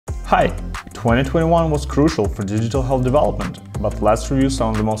Hi! 2021 was crucial for digital health development, but let's review some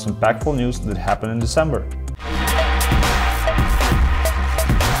of the most impactful news that happened in December.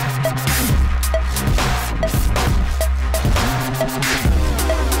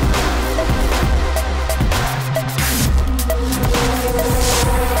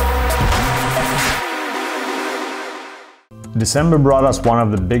 December brought us one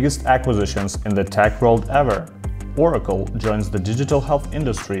of the biggest acquisitions in the tech world ever. Oracle joins the digital health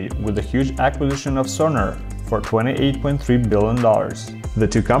industry with a huge acquisition of Cerner for $28.3 billion. The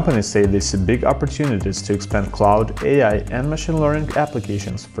two companies say they see big opportunities to expand cloud, AI, and machine learning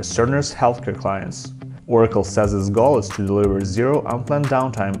applications for Cerner's healthcare clients. Oracle says its goal is to deliver zero unplanned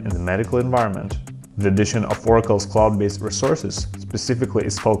downtime in the medical environment. The addition of Oracle's cloud-based resources, specifically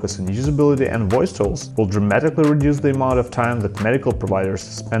its focus on usability and voice tools, will dramatically reduce the amount of time that medical providers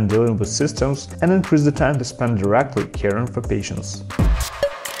spend dealing with systems and increase the time they spend directly caring for patients.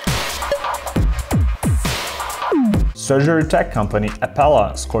 Surgery tech company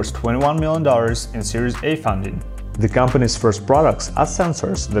Apella scores $21 million in Series A funding. The company's first products are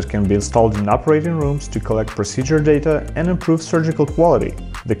sensors that can be installed in operating rooms to collect procedure data and improve surgical quality.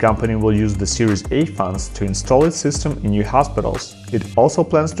 The company will use the Series A funds to install its system in new hospitals. It also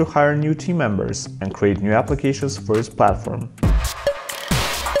plans to hire new team members and create new applications for its platform.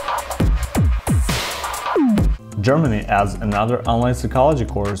 Germany adds another online psychology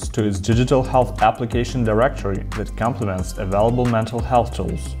course to its digital health application directory that complements available mental health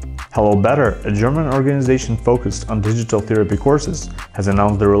tools. HelloBetter, a German organization focused on digital therapy courses, has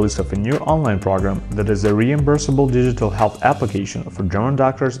announced the release of a new online program that is a reimbursable digital health application for German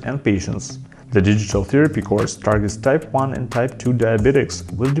doctors and patients. The digital therapy course targets type 1 and type 2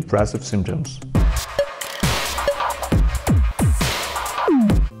 diabetics with depressive symptoms.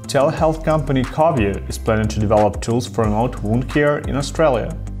 Telehealth company Coviu is planning to develop tools for remote wound care in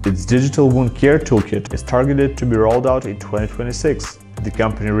Australia. Its digital wound care toolkit is targeted to be rolled out in 2026. The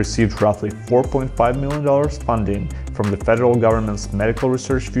company received roughly $4.5 million funding from the federal government's Medical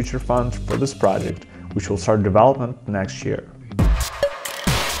Research Future Fund for this project, which will start development next year.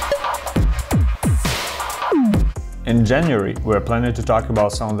 In January, we are planning to talk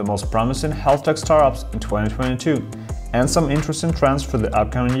about some of the most promising health tech startups in 2022 and some interesting trends for the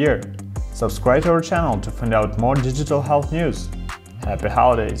upcoming year. Subscribe to our channel to find out more digital health news. Happy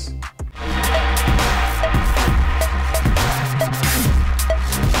holidays!